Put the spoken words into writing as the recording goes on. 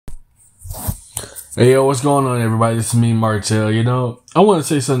Hey, yo, what's going on, everybody? This is me, Martell. I want to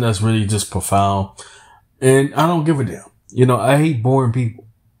say something that's really just profound, and I don't give a damn. I hate boring people.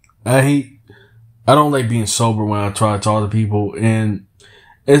 I don't like being sober when I try to talk to people, and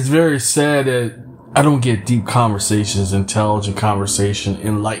it's very sad that I don't get deep conversations, intelligent conversation,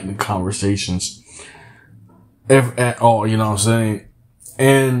 enlightened conversations, if at all, you know what I'm saying?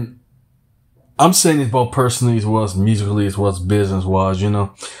 And I'm saying this both personally as well as musically as well as business-wise,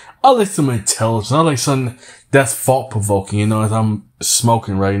 I like some intelligence. I like something that's thought-provoking, as I'm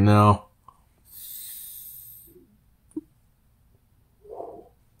smoking right now.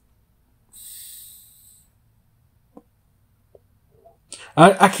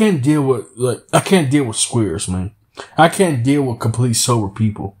 I can't deal with squares, man. I can't deal with complete sober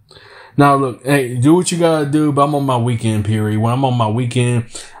people. Now look, hey, do what you gotta do, but I'm on my weekend period. When I'm on my weekend,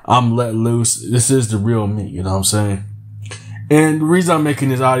 I'm let loose. This is the real me, you know what I'm saying? And the reason I'm making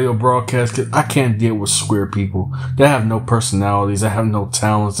this audio broadcast, cause I can't deal with square people that have no personalities, that have no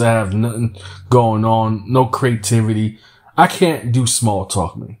talents, that have nothing going on, no creativity. I can't do small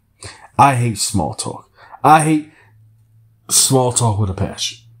talk, man. I hate small talk. I hate small talk with a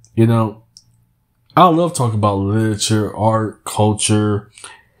passion. I love talking about literature, art, culture,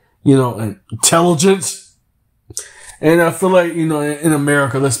 and intelligence. And I feel like, in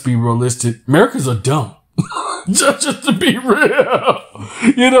America, let's be realistic. Americans are dumb. just to be real,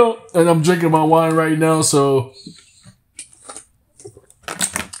 and I'm drinking my wine right now. So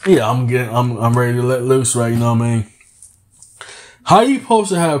yeah, I'm ready to let loose right now, man. How you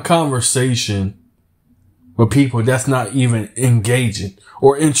supposed to have a conversation with people that's not even engaging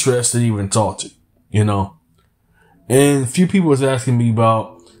or interested to even talk to, And a few people was asking me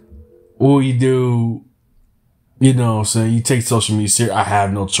about what you do. Saying you take social media serious. I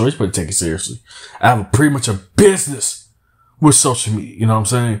have no choice but to take it seriously. I have pretty much a business with social media. You know what I'm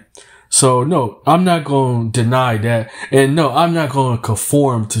saying? So no, I'm not going to deny that. And no, I'm not going to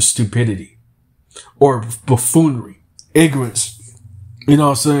conform to stupidity or buffoonery, ignorance. You know what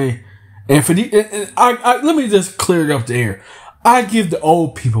I'm saying? And for let me just clear it up the air. I give the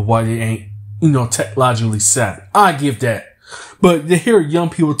old people why they ain't, technologically savvy. I give that. But to hear young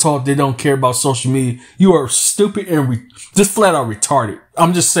people talk, they don't care about social media. You are stupid and just flat out retarded.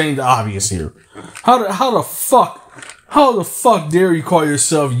 I'm just saying the obvious here. How the fuck dare you call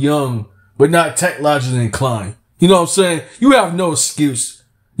yourself young, but not technologically inclined? You know what I'm saying? You have no excuse.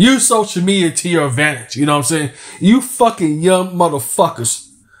 Use social media to your advantage. You know what I'm saying? You fucking young motherfuckers.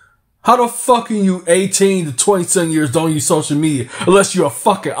 How the fuck are you 18 to 27 years don't use social media? Unless you're a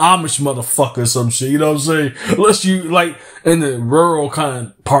fucking Amish motherfucker or some shit, you know what I'm saying? Unless you, like, in the rural kind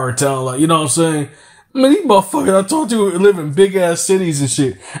of part of town, like, you know what I'm saying? Man, these motherfuckers I talk to live in big ass cities and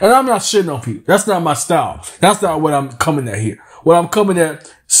shit. And I'm not shitting on people. That's not my style. That's not what I'm coming at here. What I'm coming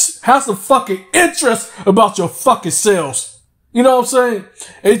at, have some fucking interest about your fucking selves. You know what I'm saying?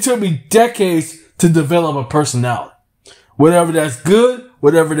 It took me decades to develop a personality. Whatever that's good,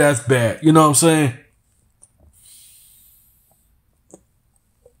 whatever that's bad. You know what I'm saying?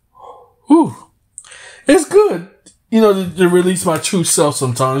 Whew. It's good, to release my true self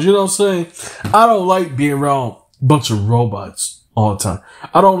sometimes. You know what I'm saying? I don't like being around a bunch of robots all the time.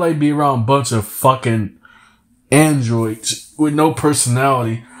 I don't like being around a bunch of fucking androids with no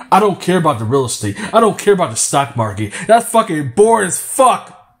personality. I don't care about the real estate. I don't care about the stock market. That's fucking boring as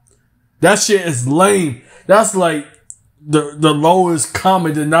fuck. That shit is lame. That's like the lowest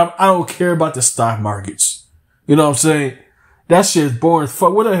common denominator. I don't care about the stock markets. You know what I'm saying? That shit is boring as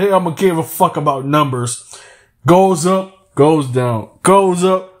fuck. What the hell I'm gonna give a fuck about numbers? Goes up, goes down, goes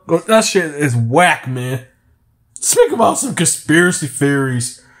up. That shit is whack, man. Speak about some conspiracy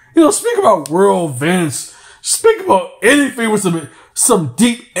theories. Speak about world events. Speak about anything with some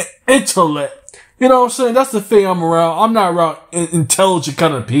deep intellect. You know what I'm saying? That's the thing I'm around. I'm not around intelligent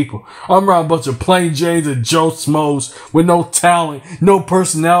kind of people. I'm around a bunch of plain Janes and Joe Smos with no talent, no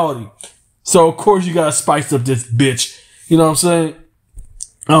personality. So, of course, you gotta spice up this bitch. You know what I'm saying?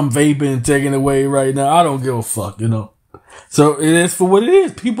 I'm vaping and taking it away right now. I don't give a fuck, So, it is for what it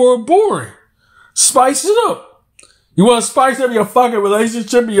is. People are boring. Spice it up. You want to spice up your fucking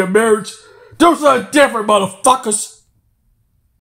relationship and your marriage? Do something different, motherfuckers.